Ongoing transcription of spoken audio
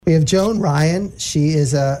We have Joan Ryan. She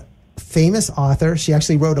is a famous author. She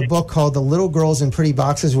actually wrote a book called The Little Girls in Pretty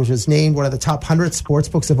Boxes, which was named one of the top 100 sports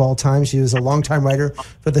books of all time. She was a longtime writer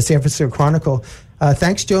for the San Francisco Chronicle.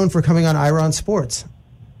 Thanks, Joan, for coming on Ira on Sports.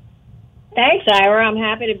 Thanks, Ira. I'm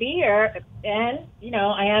happy to be here. And,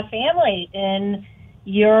 I have family in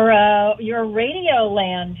your radio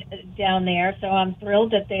land down there, so I'm thrilled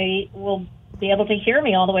that they will be able to hear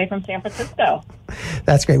me all the way from San Francisco.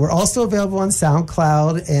 That's great. We're also available on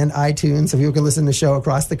SoundCloud and iTunes, so people can listen to the show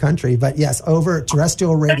across the country. But yes, over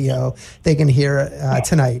terrestrial radio, they can hear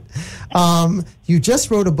tonight. You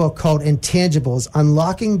just wrote a book called Intangibles,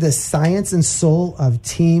 Unlocking the Science and Soul of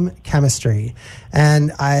Team Chemistry.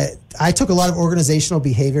 And I took a lot of organizational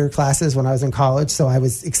behavior classes when I was in college, so I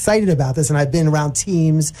was excited about this, and I've been around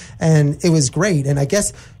teams, and it was great. And I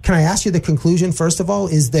guess, can I ask you the conclusion, first of all?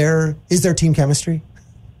 Is there team chemistry?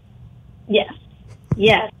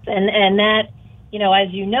 Yes. And that,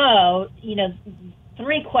 as you know,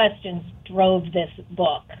 3 questions drove this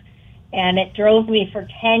book. And it drove me for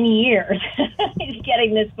 10 years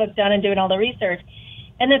getting this book done and doing all the research.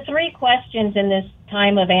 And the 3 questions in this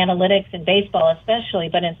time of analytics in baseball especially,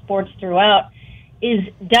 but in sports throughout, is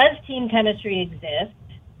does team chemistry exist?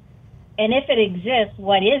 And if it exists,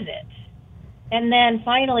 what is it? And then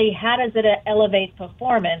finally, how does it elevate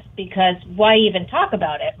performance? Because why even talk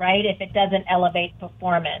about it, right, if it doesn't elevate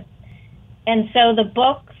performance? And so the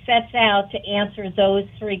book sets out to answer those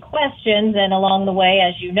 3 questions. And along the way,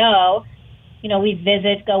 as you know,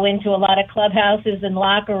 we go into a lot of clubhouses and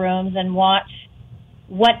locker rooms and watch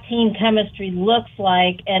what team chemistry looks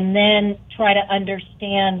like, and then try to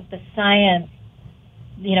understand the science,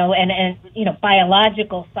 and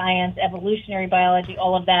biological science, evolutionary biology,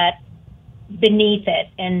 all of that beneath it,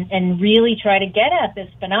 and really try to get at this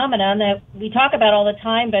phenomenon that we talk about all the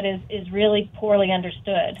time, but is really poorly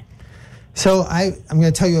understood. So I'm going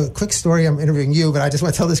to tell you a quick story. I'm interviewing you, but I just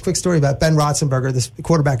want to tell this quick story about Ben Roethlisberger, this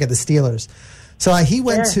quarterback of the Steelers. So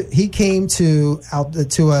he came to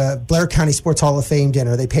a Blair County Sports Hall of Fame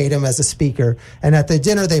dinner. They paid him as a speaker. And at the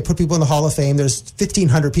dinner, they put people in the Hall of Fame. There's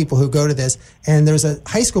 1,500 people who go to this. And there's a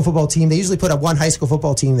high school football team. They usually put up one high school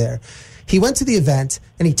football team there. He went to the event,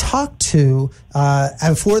 and he talked to,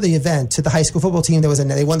 before the event, to the high school football team.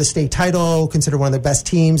 They won the state title, considered one of the best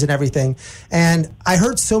teams and everything. And I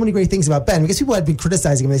heard so many great things about Ben, because people had been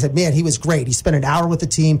criticizing him. They said, man, he was great. He spent an hour with the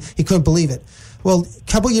team. He couldn't believe it. Well,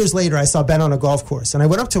 a couple years later, I saw Ben on a golf course, and I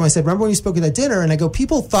went up to him. I said, remember when you spoke at that dinner? And I go,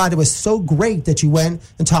 people thought it was so great that you went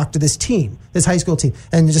and talked to this team, this high school team,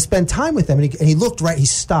 and just spent time with them. And he looked right, he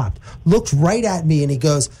stopped, looked right at me, and he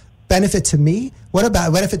goes, benefit to me? What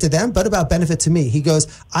about benefit to them? But about benefit to me. He goes,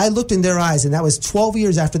 I looked in their eyes, and that was 12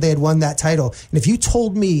 years after they had won that title. And if you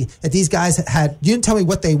told me that these guys you didn't tell me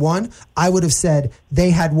what they won, I would have said they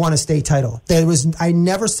had won a state title. I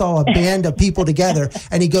never saw a band of people together.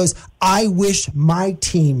 And he goes, I wish my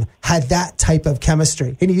team had that type of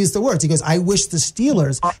chemistry. And he used the words. He goes, I wish the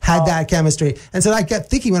Steelers had that chemistry. And so I kept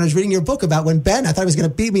thinking when I was reading your book about when Ben, I thought he was going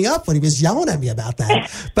to beat me up when he was yelling at me about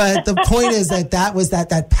that. But the point is that was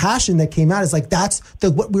that passion that came out. Is like, that's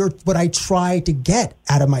what I tried to get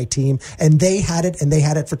out of my team, and they had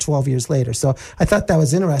it for 12 years later. So I thought that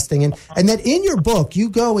was interesting. And then in your book, you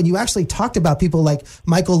go and you actually talked about people like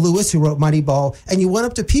Michael Lewis, who wrote Moneyball, and you went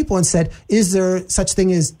up to people and said, is there such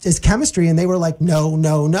thing as chemistry? And they were like, no,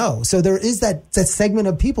 no, no. So there is that segment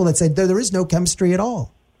of people that said there is no chemistry at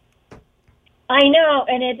all. I know,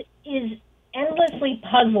 and it is endlessly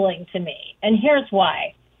puzzling to me. And here's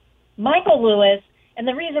why. Michael Lewis, and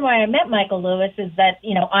the reason why I met Michael Lewis is that,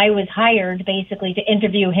 I was hired basically to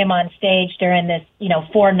interview him on stage during this,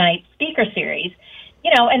 4-night speaker series,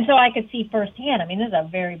 and so I could see firsthand. I mean, this is a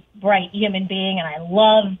very bright human being, and I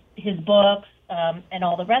love his books and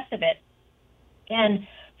all the rest of it. And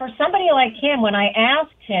for somebody like him, when I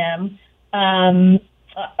asked him,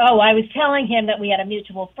 I was telling him that we had a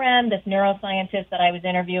mutual friend, this neuroscientist that I was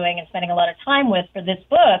interviewing and spending a lot of time with for this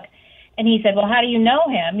book. And he said, well, how do you know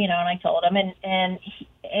him? And I told him, and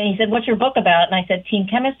he said, what's your book about? And I said, team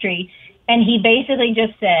chemistry. And he basically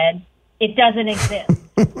just said, it doesn't exist,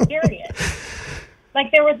 period.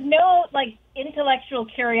 Like, there was no, intellectual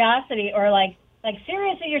curiosity or,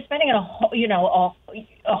 seriously, you're spending a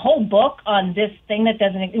whole book on this thing that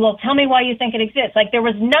doesn't exist. Well, tell me why you think it exists. There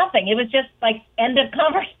was nothing. It was just, end of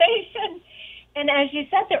conversation. And as you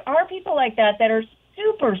said, there are people like that are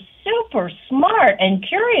super, super smart and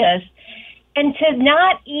curious, and to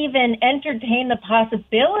not even entertain the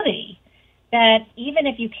possibility that even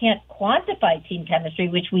if you can't quantify team chemistry,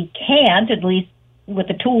 which we can't, at least with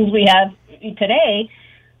the tools we have today,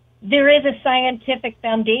 there is a scientific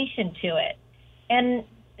foundation to it. And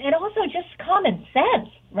also just common sense,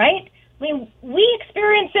 right?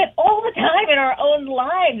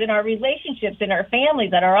 in our relationships, in our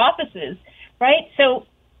families, at our offices, right? So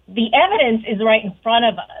the evidence is right in front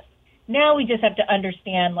of us. Now we just have to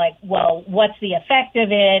understand, like, well, what's the effect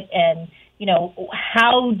of it? And, you know,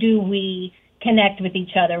 how do we connect with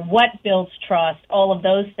each other? What builds trust? All of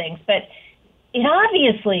those things. But it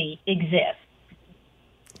obviously exists.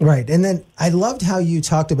 Right. And then I loved how you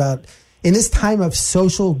talked about in this time of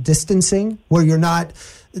social distancing where you're not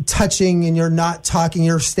touching and you're not talking,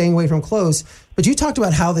 you're staying away from close. But you talked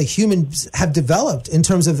about how the humans have developed in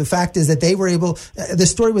terms of the fact is that they were able, the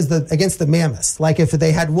story was against the mammoths. Like if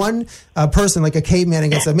they had one person, like a caveman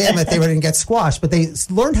against a mammoth, they wouldn't get squashed. But they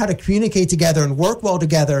learned how to communicate together and work well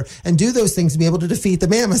together and do those things to be able to defeat the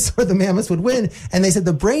mammoths, or the mammoths would win. And they said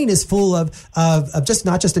the brain is full of just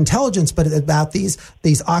not just intelligence, but about these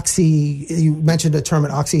you mentioned a term,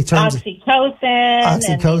 oxytocin. And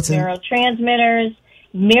neurotransmitters,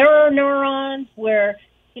 mirror neurons, where,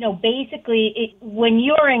 you know, basically when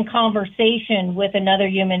you're in conversation with another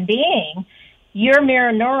human being, your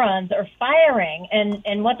mirror neurons are firing.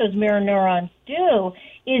 And what those mirror neurons do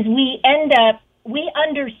is we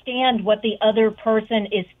understand what the other person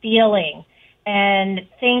is feeling and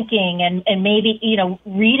thinking and maybe, you know,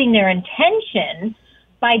 reading their intention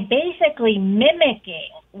by basically mimicking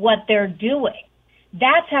what they're doing.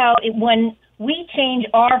 That's how when we change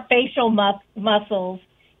our facial muscles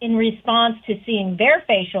in response to seeing their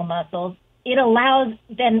facial muscles, it allows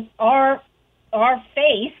then our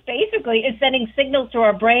face basically is sending signals to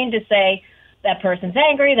our brain to say that person's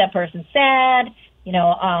angry, that person's sad, you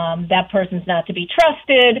know, that person's not to be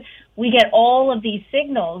trusted. We get all of these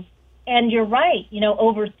signals, and you're right. You know,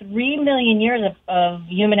 over 3 million years of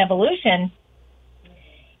human evolution,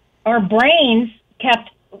 our brains kept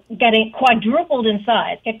getting quadrupled in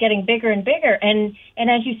size, kept getting bigger and bigger, and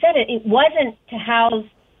as you said, it wasn't to house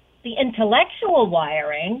the intellectual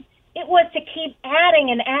wiring. It was to keep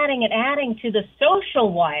adding and adding and adding to the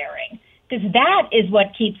social wiring, because that is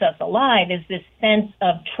what keeps us alive, is this sense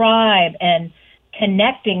of tribe and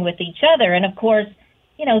connecting with each other. And of course,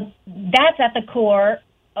 you know, that's at the core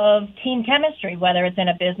of team chemistry, whether it's in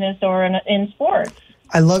a business or in sports.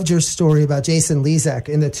 I loved your story about Jason Lezak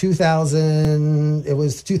in the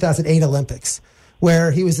 2008 Olympics,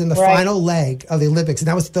 where he was in the final leg of the Olympics, and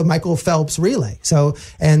that was the Michael Phelps relay. So,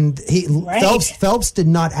 and Phelps did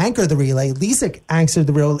not anchor the relay. Lezak anchored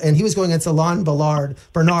the relay, and he was going against Alain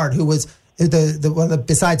Bernard, who was the one of the,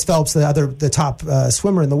 besides Phelps, the top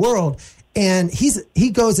swimmer in the world. And he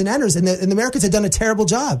goes and enters, and the Americans had done a terrible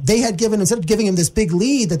job. They had instead of giving him this big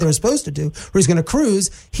lead that they were supposed to do, where he's going to cruise,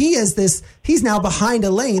 he's now behind a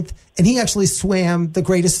length, and he actually swam the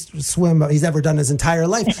greatest swim he's ever done his entire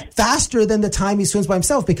life, faster than the time he swims by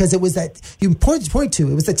himself, because it was that you point to,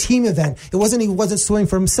 it was a team event. He wasn't swimming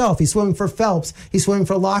for himself. He's swimming for Phelps. He's swimming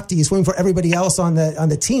for Lochte. He's swimming for everybody else on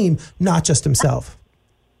the team, not just himself.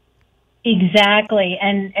 Exactly,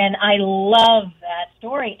 and I love that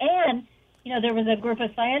story. And you know, there was a group of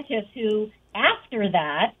scientists who, after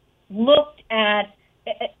that, looked at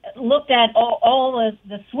all of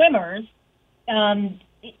the swimmers,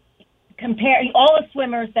 comparing all the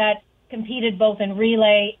swimmers that competed both in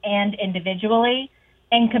relay and individually,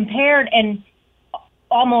 and compared, and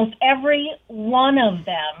almost every one of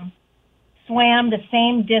them swam the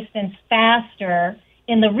same distance faster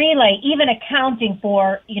in the relay, even accounting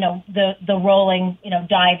for, you know, the rolling, you know,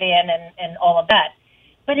 dive in and all of that.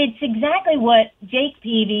 But it's exactly what Jake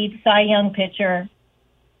Peavy, Cy Young pitcher,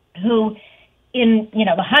 who in, you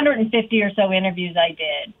know, the 150 or so interviews I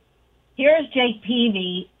did, here's Jake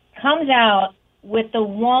Peavy comes out with the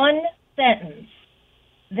one sentence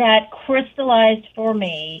that crystallized for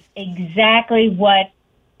me exactly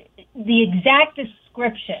the exact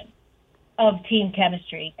description of team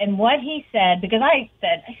chemistry. And what he said, because I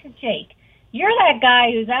said, Jake, you're that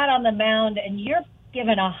guy who's out on the mound and you're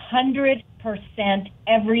given 100%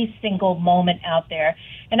 every single moment out there.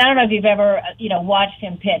 And I don't know if you've ever, you know, watched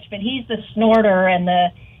him pitch, but he's the snorter and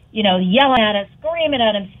the, you know, yelling at us, screaming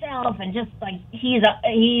at himself, and just like he's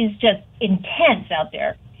just intense out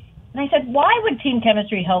there. And I said, why would team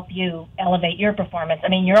chemistry help you elevate your performance? I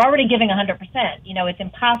mean, you're already giving 100%. You know, it's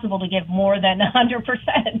impossible to give more than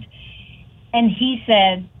 100%. And he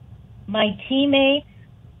said, my teammates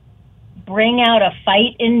bring out a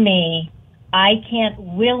fight in me I can't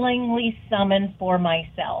willingly summon for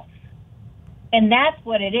myself. And that's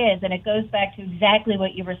what it is. And it goes back to exactly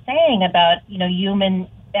what you were saying about, you know, human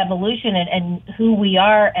evolution and who we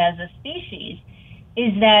are as a species,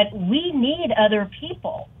 is that we need other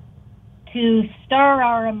people to stir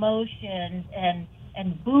our emotions and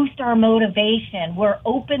boost our motivation. We're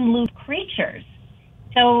open loop creatures.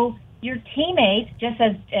 So your teammates, just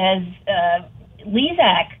as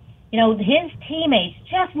Lezak, his teammates,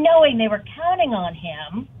 just knowing they were counting on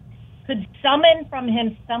him, could summon from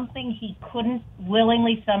him something he couldn't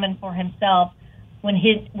willingly summon for himself when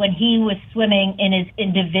he was swimming in his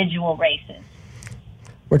individual races.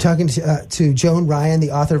 We're talking to Joan Ryan,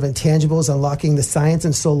 the author of Intangibles, Unlocking the Science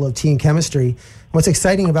and Soul of Team Chemistry. What's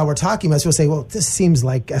exciting about what we're talking about is people say, well, this seems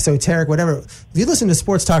like esoteric, whatever. If you listen to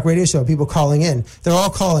sports talk radio show, people calling in, they're all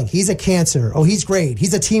calling, he's a cancer. Oh, he's great.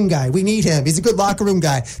 He's a team guy. We need him. He's a good locker room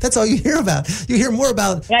guy. That's all you hear about. You hear more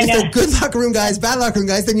about good locker room guys, bad locker room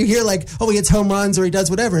guys, than you hear like, oh, he hits home runs or he does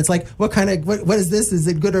whatever. It's like, what is this? Is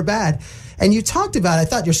it good or bad? And you talked about, I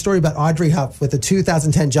thought your story about Audrey Hupp with the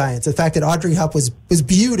 2010 Giants, the fact that Audrey Hupp was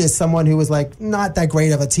viewed as someone who was like not that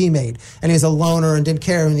great of a teammate, and he was a loner and didn't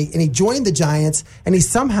care, and he joined the Giants, and he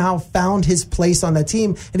somehow found his place on that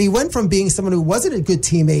team, and he went from being someone who wasn't a good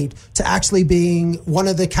teammate to actually being one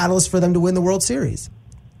of the catalysts for them to win the World Series.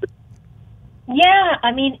 Yeah,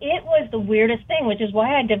 I mean, it was the weirdest thing, which is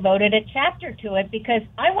why I devoted a chapter to it, because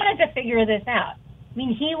I wanted to figure this out. I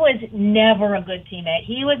mean, he was never a good teammate.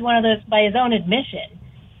 He was one of those, by his own admission,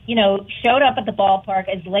 showed up at the ballpark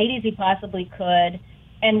as late as he possibly could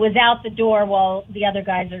and was out the door while the other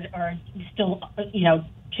guys are still,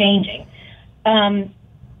 changing.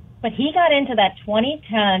 But he got into that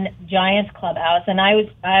 2010 Giants clubhouse, and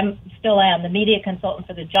I'm still am the media consultant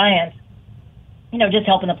for the Giants, just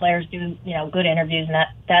helping the players do, good interviews and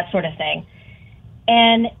that sort of thing.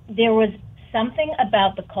 And there was something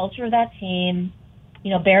about the culture of that team.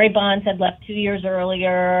 Barry Bonds had left 2 years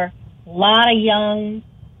earlier, a lot of young,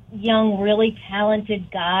 really talented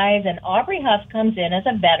guys, and Aubrey Huff comes in as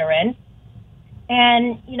a veteran.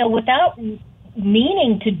 And, without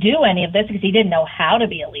meaning to do any of this because he didn't know how to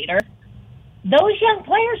be a leader, those young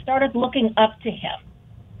players started looking up to him.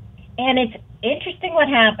 And it's interesting what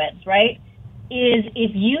happens, right, is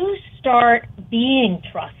if you start being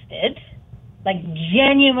trusted, like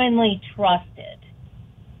genuinely trusted,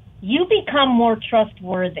 you become more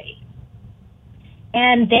trustworthy.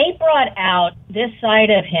 And they brought out this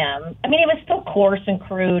side of him. I mean, he was still coarse and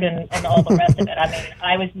crude and all the rest of it. I mean,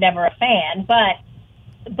 I was never a fan.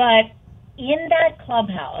 But in that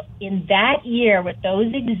clubhouse, in that year with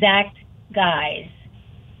those exact guys,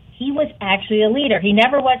 he was actually a leader. He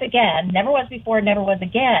never was again, never was before, never was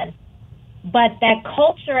again. But that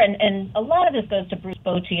culture, and a lot of this goes to Bruce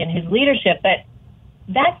Bochy and his leadership, but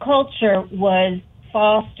that culture was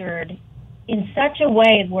fostered in such a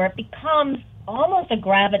way where it becomes almost a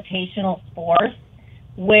gravitational force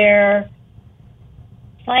where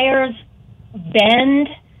players bend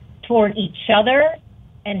toward each other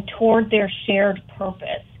and toward their shared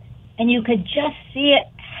purpose. And you could just see it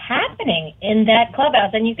happening in that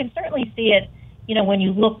clubhouse. And you can certainly see it, when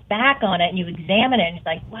you look back on it and you examine it, and it's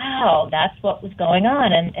like, wow, that's what was going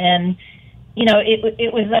on. And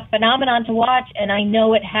it was a phenomenon to watch, and I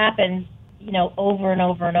know it happens over and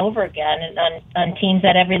over and over again and on teams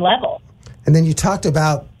at every level. And then you talked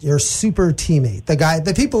about your super teammate,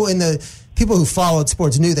 the people who followed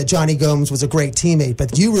sports knew that Johnny Gomes was a great teammate,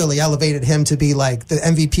 but you really elevated him to be like the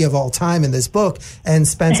MVP of all time in this book and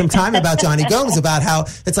spent some time about Johnny Gomes, about how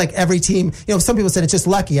it's like every team, some people said it's just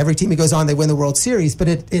lucky. Every team he goes on, they win the World Series, but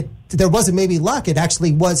there wasn't maybe luck. It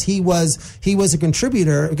actually was, he was a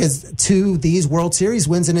contributor because to these World Series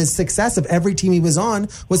wins, and his success of every team he was on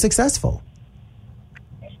was successul.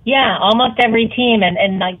 Yeah, almost every team,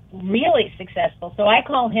 and like really successful. So I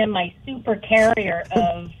call him my super carrier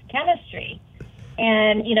of chemistry.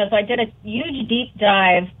 And, so I did a huge deep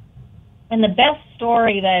dive, and the best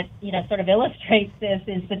story that, sort of illustrates this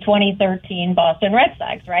is the 2013 Boston Red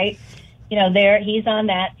Sox, right? He's on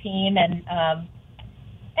that team, and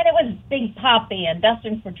it was Big Papi and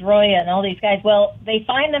Dustin Pedroia and all these guys. Well, they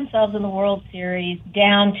find themselves in the World Series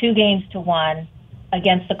down 2-1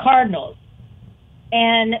 against the Cardinals.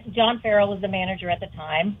 And John Farrell was the manager at the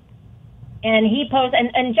time. And he posed,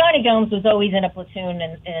 and Johnny Gomes was always in a platoon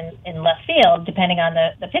in left field, depending on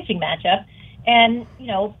the pitching matchup. And,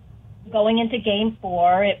 going into Game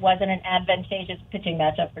 4, it wasn't an advantageous pitching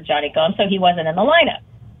matchup for Johnny Gomes, so he wasn't in the lineup.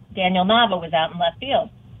 Daniel Nava was out in left field.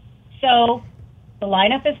 So the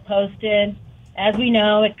lineup is posted. As we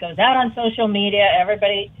know, it goes out on social media.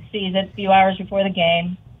 Everybody sees it a few hours before the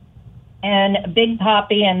game. And Big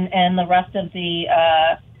Papi and the rest of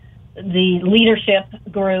the leadership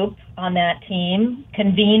group on that team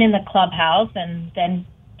convene in the clubhouse and then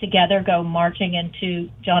together go marching into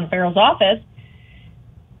John Farrell's office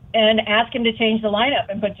and ask him to change the lineup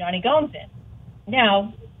and put Johnny Gomes in.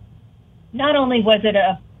 Now, not only was it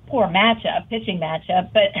a poor pitching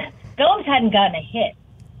matchup, but Gomes hadn't gotten a hit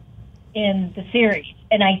in the series.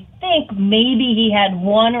 And I think maybe he had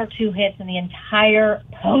 1 or 2 hits in the entire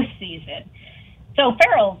postseason. So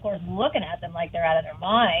Farrell, of course, looking at them like they're out of their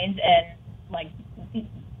minds, and like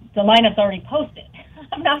the lineup's already posted.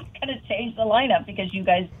 I'm not going to change the lineup because you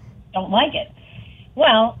guys don't like it.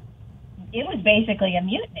 Well, it was basically a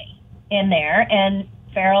mutiny in there, and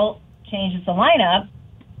Farrell changes the lineup.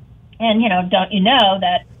 And, don't you know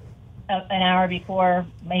that an hour before,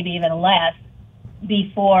 maybe even less,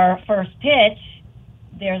 before first pitch,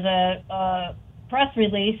 there's a press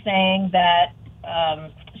release saying that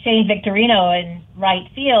Shane Victorino in right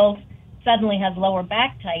field suddenly has lower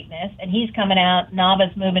back tightness, and he's coming out,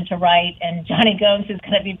 Nava's moving to right, and Johnny Gomes is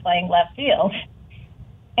going to be playing left field.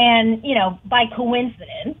 And, by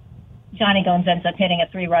coincidence, Johnny Gomes ends up hitting a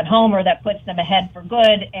 3-run homer that puts them ahead for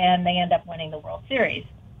good, and they end up winning the World Series.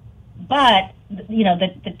 But, the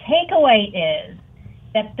takeaway is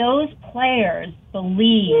that those players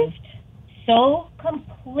believed so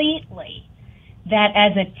completely that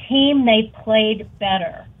as a team they played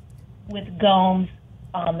better with Gomes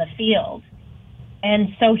on the field.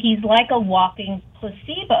 And so he's like a walking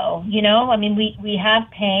placebo, we have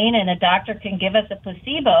pain and a doctor can give us a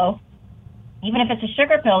placebo, even if it's a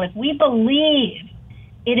sugar pill. If we believe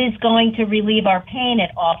it is going to relieve our pain,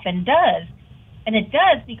 it often does. And it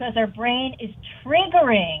does because our brain is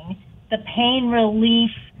triggering the pain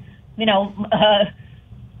relief,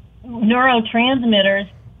 neurotransmitters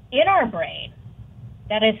in our brain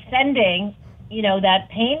that is sending, that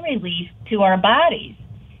pain relief to our bodies.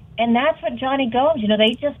 And that's what Johnny Gomes,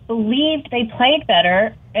 they just believed they played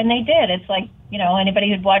better, and they did. It's like, anybody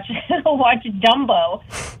who'd watch Dumbo,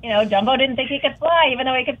 Dumbo didn't think he could fly, even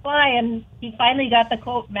though he could fly, and he finally got the,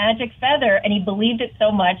 quote, magic feather, and he believed it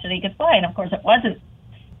so much that he could fly. And, of course, it wasn't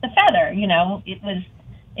the feather, it was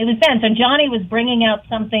Ben. So Johnny was bringing out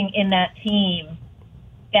something in that team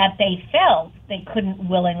that they felt they couldn't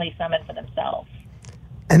willingly summon for themselves.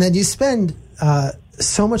 And then you spend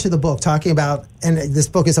so much of the book talking about, and this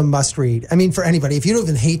book is a must read. I mean, for anybody, if you don't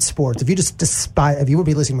even hate sports, if you just despise, if you would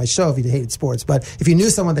be listening to my show if you hated sports, but if you knew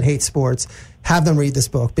someone that hates sports, have them read this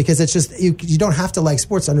book, because it's just, you don't have to like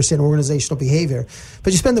sports to understand organizational behavior.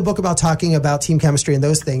 But you spend the book about talking about team chemistry and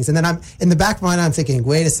those things. And then I'm in the back of my mind, I'm thinking,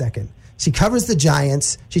 wait a second. She covers the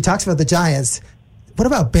Giants. She talks about the Giants. What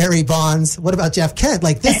about Barry Bonds? What about Jeff Kent?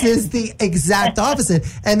 Like, this is the exact opposite.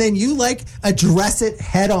 And then you address it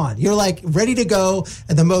head on. You're ready to go.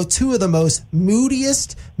 And two of the most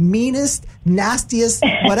moodiest, meanest, nastiest,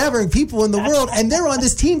 whatever people in the world. And they're on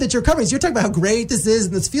this team that you're covering. So you're talking about how great this is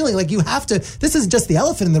and this feeling like you have to, this isn't just the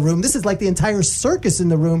elephant in the room. This is like the entire circus in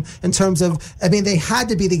the room in terms of, they had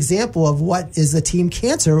to be the example of what is the team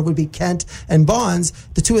cancer. It would be Kent and Bonds,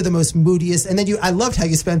 the two of the most moodiest. And then I loved how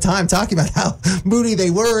you spent time talking about how moody they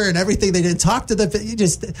were and everything. They didn't talk to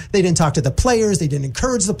they didn't talk to the players. They didn't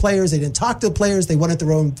encourage the players. They didn't talk to the players. They wanted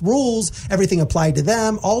their own rules. Everything applied to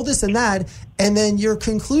them, all this and that. And then your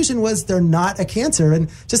conclusion was they're not a cancer. And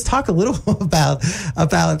just talk a little about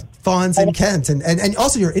Bonds and Kent. And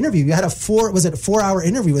also your interview. You had a 4-hour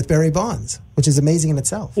interview with Barry Bonds, which is amazing in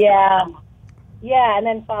itself. Yeah. Yeah, and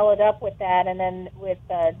then followed up with that, and then with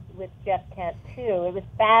Jeff Kent, too. It was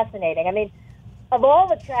fascinating. Of all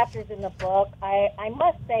the chapters in the book, I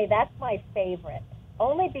must say that's my favorite,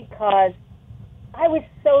 only because I was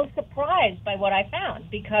so surprised by what I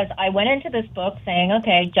found, because I went into this book saying,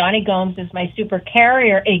 okay, Johnny Gomes is my super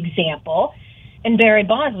carrier example, and Barry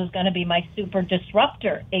Bonds was going to be my super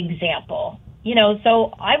disruptor example.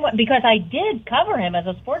 So because I did cover him as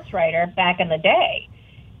a sports writer back in the day,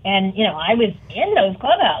 and, I was in those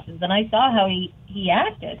clubhouses, and I saw how he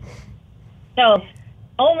acted. So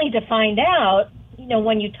only to find out,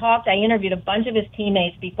 when you talked, I interviewed a bunch of his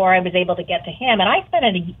teammates before I was able to get to him, and I spent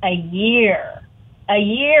a year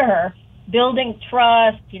building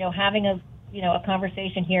trust, having a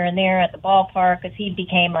conversation here and there at the ballpark, because he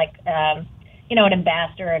became an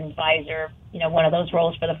ambassador and advisor, one of those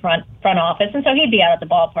roles for the front office, and so he'd be out at the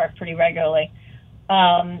ballpark pretty regularly.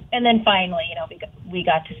 And then finally, we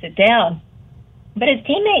got to sit down. But his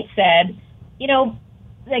teammates said,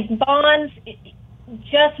 Bonds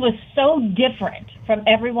just was so different from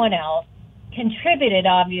everyone else, contributed,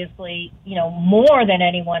 obviously, more than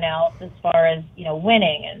anyone else as far as,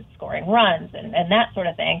 winning and scoring runs and that sort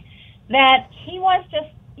of thing, that he was just,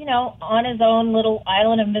 on his own little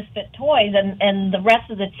island of misfit toys, and the rest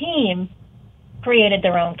of the team created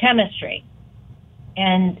their own chemistry.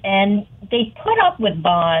 And they put up with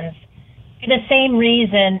Bonds for the same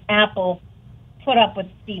reason Apple put up with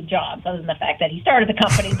Steve Jobs, other than the fact that he started the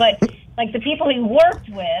company. But the people he worked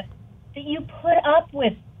with, that you put up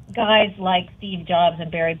with guys like Steve Jobs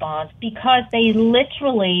and Barry Bonds because they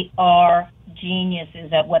literally are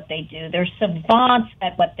geniuses at what they do. They're savants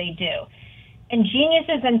at what they do. And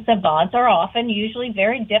geniuses and savants are often usually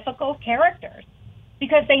very difficult characters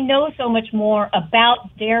because they know so much more about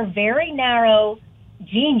their very narrow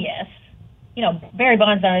genius. You know, Barry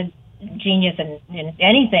Bonds not a genius in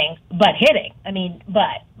anything but hitting. I mean,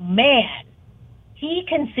 but man, he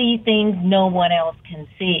can see things no one else can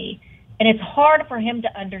see. And it's hard for him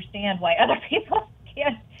to understand why other people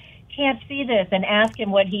can't see this and ask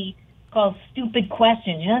him what he calls stupid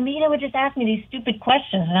questions. You know, Mina would just ask me these stupid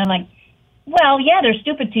questions, and I'm like, well, yeah, they're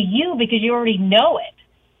stupid to you because you already know it.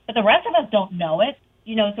 But the rest of us don't know it,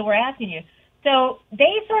 you know, so we're asking you. So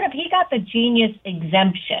he got the genius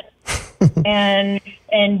exemption. and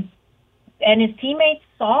his teammates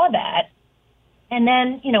saw that. And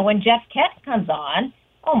then, you know, when Jeff Kent comes on,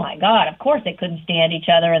 oh my God, of course they couldn't stand each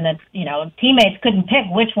other, and teammates couldn't pick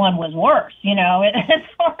which one was worse, you know,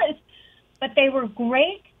 but they were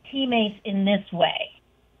great teammates in this way.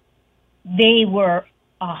 They were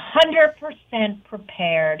 100%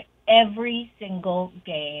 prepared every single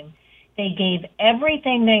game. They gave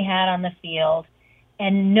everything they had on the field,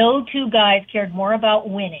 and no two guys cared more about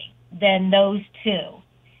winning than those two.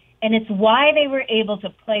 And it's why they were able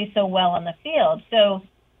to play so well on the field. So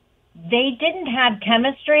they didn't have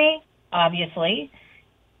chemistry, obviously,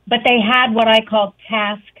 but they had what I call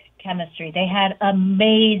task chemistry. They had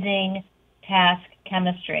amazing task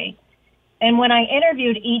chemistry. And when I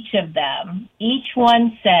interviewed each of them, each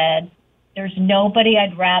one said, there's nobody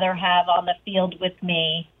I'd rather have on the field with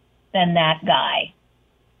me than that guy.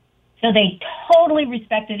 So they totally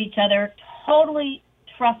respected each other, totally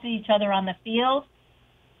trusted each other on the field,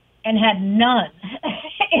 and had none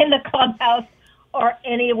in the clubhouse or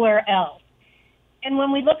anywhere else. And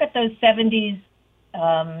when we look at those 70s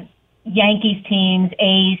Yankees teams,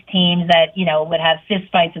 A's teams that, you know, would have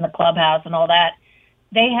fistfights in the clubhouse and all that,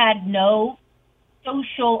 they had no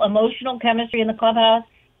social, emotional chemistry in the clubhouse.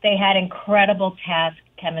 They had incredible task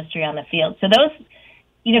chemistry on the field. So those,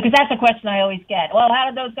 you know, because that's a question I always get. Well, how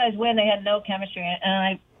did those guys win? They had no chemistry. And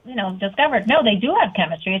I, you know, discovered, no, they do have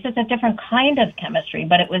chemistry. It's just a different kind of chemistry,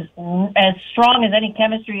 but it was as strong as any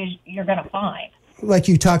chemistry as you're going to find. Like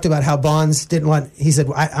you talked about how Bonds didn't want, he said,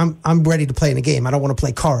 I'm ready to play in a game. I don't want to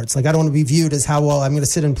play cards. Like, I don't want to be viewed as how well I'm going to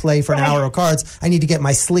sit and play for an hour of cards. I need to get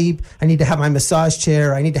my sleep. I need to have my massage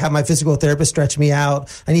chair. I need to have my physical therapist stretch me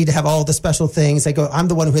out. I need to have all the special things. I go, I'm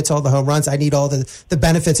the one who hits all the home runs. I need all the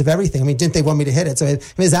benefits of everything. I mean, didn't they want me to hit it? So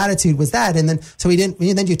his attitude was that. And then, so he didn't,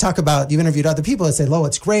 and then you talk about, you interviewed other people that said, oh,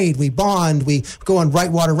 it's great. We bond. We go on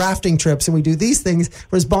whitewater rafting trips and we do these things.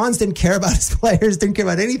 Whereas Bonds didn't care about his players, didn't care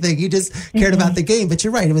about anything. He just cared about the game. But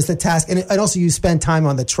you're right. It was the task. And also you spend time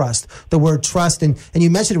on the trust, the word trust. And you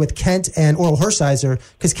mentioned it with Kent and Oral Hershiser,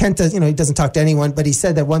 because Kent does, you know, he doesn't talk to anyone, but he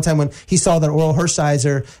said that one time when he saw that Oral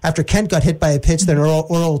Hershiser, after Kent got hit by a pitch, then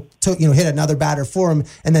Oral took, you know, hit another batter for him.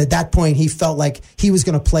 And then at that point, he felt like he was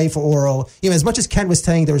going to play for Oral. You know, as much as Kent was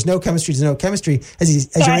saying there was no chemistry, there's no chemistry,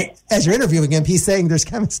 as you're interviewing him, he's saying there's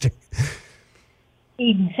chemistry.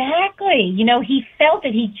 Exactly. You know, he felt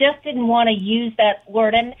it. He just didn't want to use that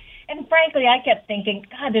word. And frankly, I kept thinking,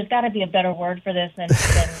 God, there's got to be a better word for this than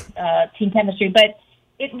team chemistry. But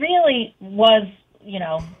it really was, you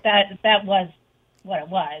know, that was what it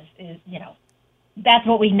was. Is, you know, that's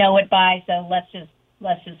what we know it by. So let's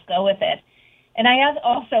just go with it. And I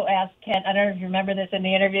also asked Kent. I don't know if you remember this in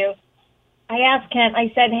the interview. I asked Kent. I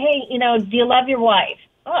said, hey, you know, do you love your wife?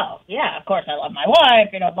 Oh, yeah, of course I love my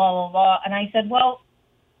wife. You know, blah blah blah. And I said, well,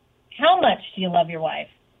 how much do you love your wife?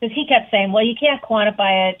 Because he kept saying, well, you can't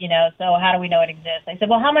quantify it, you know, so how do we know it exists? I said,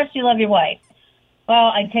 well, how much do you love your wife? Well,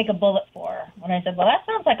 I'd take a bullet for her. And I said, well, that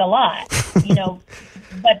sounds like a lot, you know,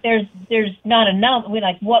 but there's not a number. We're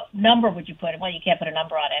like, what number would you put? Well, you can't put a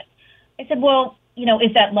number on it. I said, well, you know,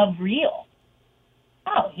 is that love real?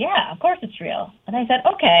 Oh, yeah, of course it's real. And I said,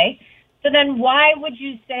 okay. So then why would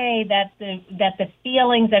you say that the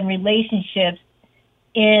feelings and relationships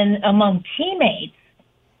among teammates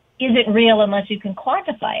isn't real unless you can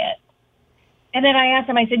quantify it? And then I asked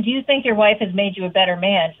him, I said, do you think your wife has made you a better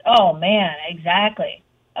man? Oh, man, exactly.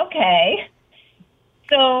 Okay.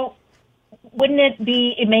 So wouldn't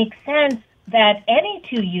it make sense that any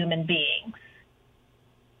two human beings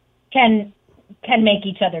can make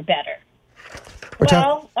each other better?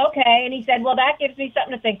 Well, okay. And he said, well, that gives me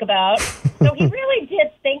something to think about. So he really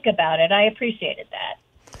did think about it. I appreciated that.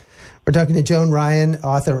 We're talking to Joan Ryan,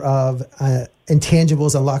 author of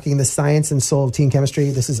Intangibles, Unlocking the Science and Soul of Team Chemistry.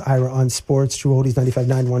 This is Ira on Sports, True Oldies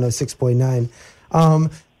 95.9,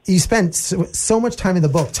 106.9. you spent so much time in the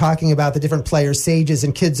book talking about the different players, sages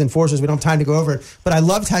and kids enforcers. We don't have time to go over it, but I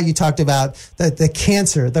loved how you talked about the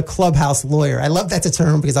cancer, the clubhouse lawyer. I love that's a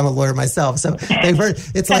term because I'm a lawyer myself. So they've heard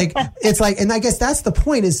it's like, and I guess that's the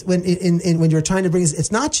point is when when you're trying to bring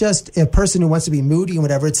it's not just a person who wants to be moody and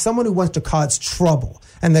whatever. It's someone who wants to cause trouble.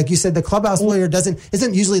 And like you said, the clubhouse lawyer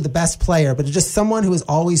isn't usually the best player, but it's just someone who is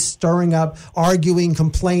always stirring up, arguing,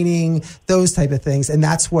 complaining, those type of things. And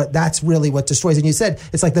that's really what destroys. And you said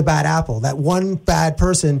it's like the bad apple. That one bad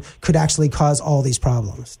person could actually cause all these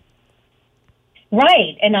problems.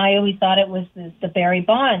 Right. And I always thought it was the Barry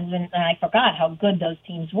Bonds, and I forgot how good those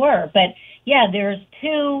teams were. But yeah, there's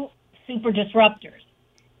two super disruptors.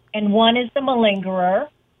 And one is the malingerer,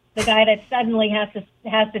 the guy that suddenly has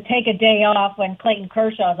to take a day off when Clayton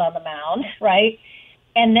Kershaw's on the mound, right?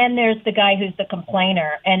 And then there's the guy who's the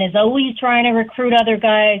complainer and is always trying to recruit other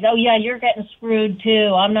guys. Oh, yeah, you're getting screwed,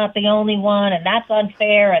 too. I'm not the only one, and that's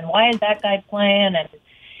unfair, and why is that guy playing?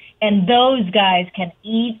 And those guys can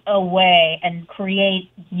eat away and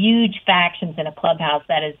create huge factions in a clubhouse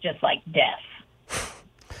that is just like death.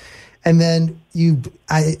 And then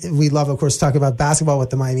we love, of course, talking about basketball with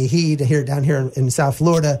the Miami Heat down here in South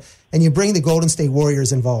Florida. And you bring the Golden State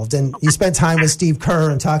Warriors involved. And you spent time with Steve Kerr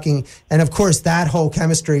and talking. And, of course, that whole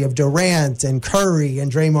chemistry of Durant and Curry and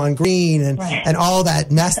Draymond Green and all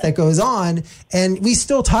that mess that goes on. And we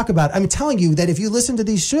still talk about it. I'm telling you that if you listen to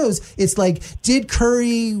these shows, it's like, did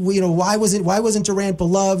Curry, why wasn't Durant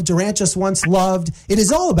beloved? Durant just once loved. It is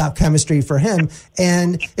all about chemistry for him.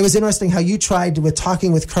 And it was interesting how you tried with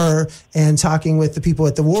talking with Kerr and talking with the people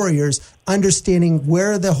at the Warriors, understanding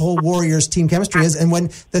where the whole Warriors team chemistry is and when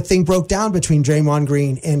the thing broke down between Draymond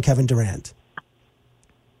Green and Kevin Durant.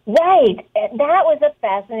 Right. That was a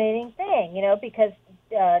fascinating thing, because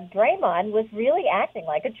Draymond was really acting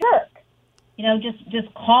like a jerk.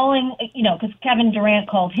 Just calling, because Kevin Durant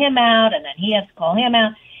called him out and then he has to call him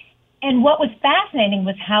out. And what was fascinating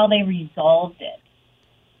was how they resolved it.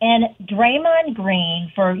 And Draymond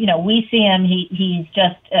Green, we see him, he's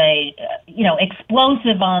just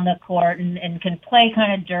explosive on the court and can play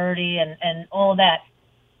kind of dirty and all that.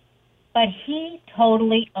 But he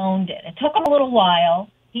totally owned it. It took him a little while.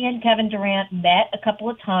 He and Kevin Durant met a couple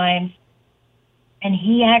of times, and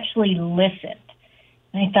he actually listened.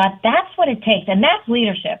 And I thought, that's what it takes. And that's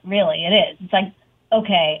leadership, really, it is. It's like,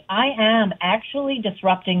 okay, I am actually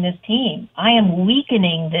disrupting this team. I am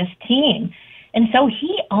weakening this team. And so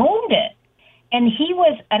he owned it. And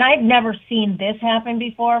and I've never seen this happen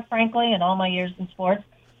before, frankly, in all my years in sports,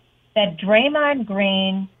 that Draymond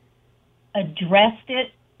Green addressed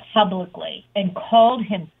it publicly and called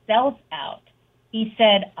himself out. He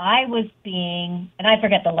said, I was being, and I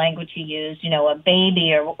forget the language he used, a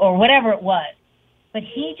baby or whatever it was. But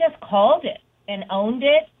he just called it and owned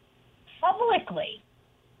it publicly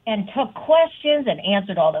and took questions and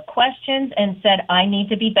answered all the questions and said, I need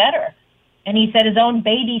to be better. And he said his own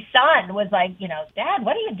baby son was like, Dad,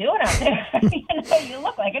 what are you doing out there? You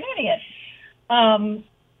look like an idiot. And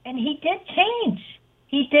he did change.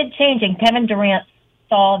 He did change. And Kevin Durant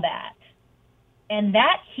saw that. And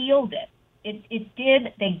that healed it. It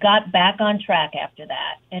did. They got back on track after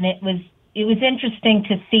that. And it was interesting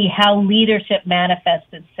to see how leadership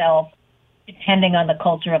manifests itself depending on the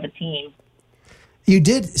culture of a team. You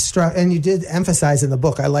did emphasize in the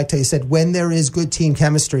book, I liked how you said, when there is good team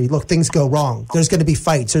chemistry, look, things go wrong. There's going to be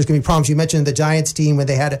fights. There's going to be problems. You mentioned the Giants team when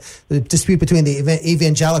they had a dispute between the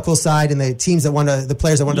evangelical side and the teams that the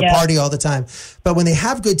players that wanted to party all the time. But when they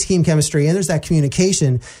have good team chemistry and there's that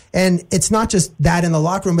communication, and it's not just that in the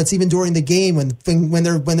locker room, but it's even during the game when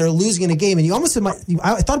they're losing in a game. And you almost,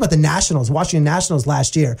 I thought about the Nationals, Washington Nationals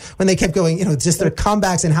last year, when they kept going, just their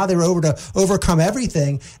comebacks and how they were able to overcome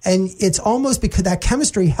everything. And it's almost because that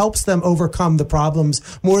chemistry helps them overcome the problems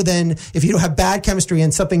more than if you don't have bad chemistry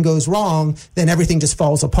and something goes wrong, then everything just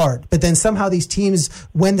falls apart. But then somehow these teams,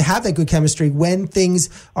 when they have that good chemistry, when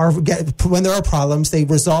when there are problems, they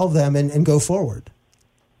resolve them and go forward.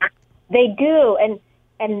 They do.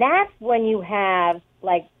 And that's when you have,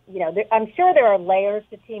 I'm sure there are layers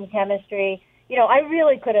to team chemistry. I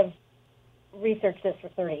really could have researched this for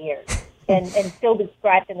 30 years and still be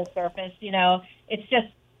scratching the surface. It's just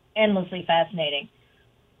endlessly fascinating.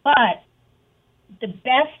 But the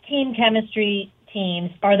best team chemistry teams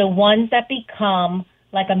are the ones that become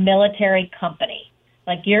like a military company.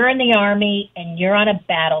 Like you're in the Army and you're on a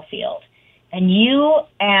battlefield, and you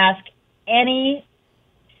ask any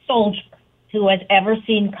soldier who has ever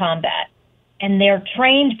seen combat, and they're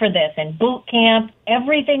trained for this in boot camp.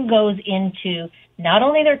 Everything goes into not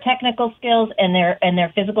only their technical skills and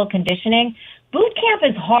their physical conditioning. Boot camp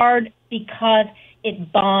is hard because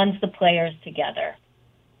it bonds the players together.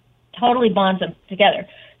 totally bonds them together.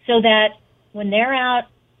 So that when they're out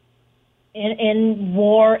in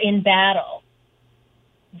war, in battle,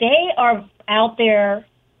 they are out there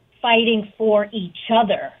fighting for each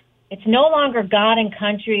other. It's no longer God and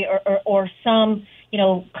country or some,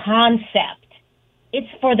 concept. It's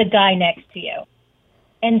for the guy next to you.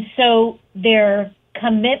 And so their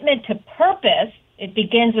commitment to purpose, it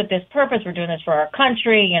begins with this purpose. We're doing this for our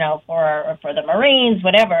country, for the Marines,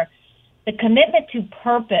 whatever. The commitment to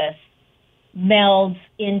purpose melds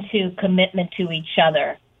into commitment to each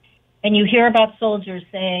other. And you hear about soldiers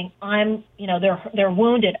saying, they're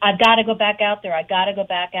wounded. I've got to go back out there. I've got to go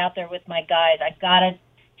back out there with my guys. I've got to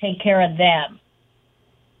take care of them.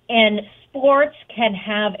 And sports can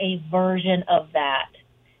have a version of that.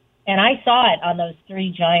 And I saw it on those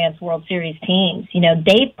 3 Giants World Series teams.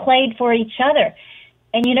 They played for each other.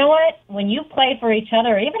 And you know what? When you play for each other,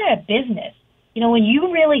 or even in a business, when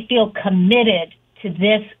you really feel committed to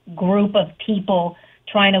this group of people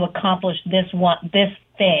trying to accomplish this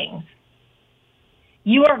thing,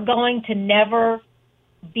 you are going to never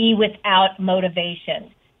be without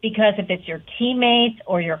motivation. Because if it's your teammates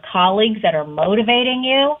or your colleagues that are motivating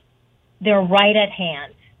you, they're right at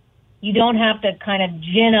hand. You don't have to kind of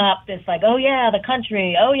gin up this like, oh, yeah, the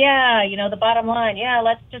country. Oh, yeah, the bottom line. Yeah,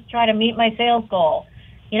 let's just try to meet my sales goal.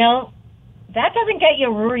 That doesn't get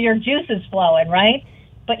your juices flowing, right?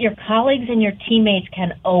 But your colleagues and your teammates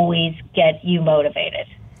can always get you motivated.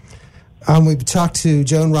 We've talked to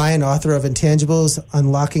Joan Ryan, author of Intangibles,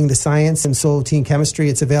 Unlocking the Science and Soul of Team Chemistry.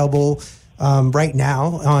 It's available right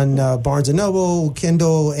now on Barnes & Noble,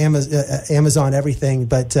 Kindle, Amazon, everything.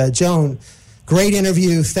 But Joan, great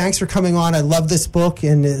interview. Thanks for coming on. I love this book,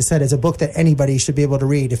 and as I said, it's a book that anybody should be able to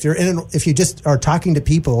read. If you just are talking to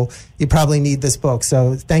people, you probably need this book.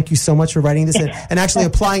 So thank you so much for writing this and actually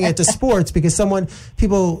applying it to sports, because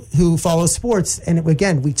people who follow sports, and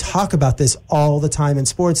again, we talk about this all the time in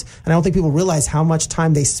sports, and I don't think people realize how much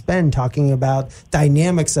time they spend talking about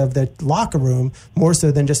dynamics of the locker room more so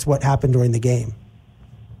than just what happened during the game.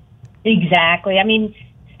 Exactly. I mean,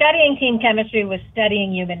 studying team chemistry was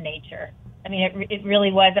studying human nature. I mean, it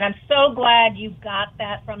really was. And I'm so glad you got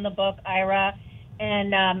that from the book, Ira.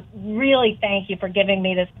 And really thank you for giving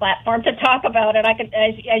me this platform to talk about it. I could,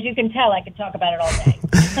 as you can tell, I could talk about it all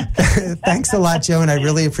day. Thanks a lot, Joan. I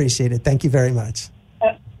really appreciate it. Thank you very much.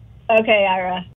 Okay, Ira.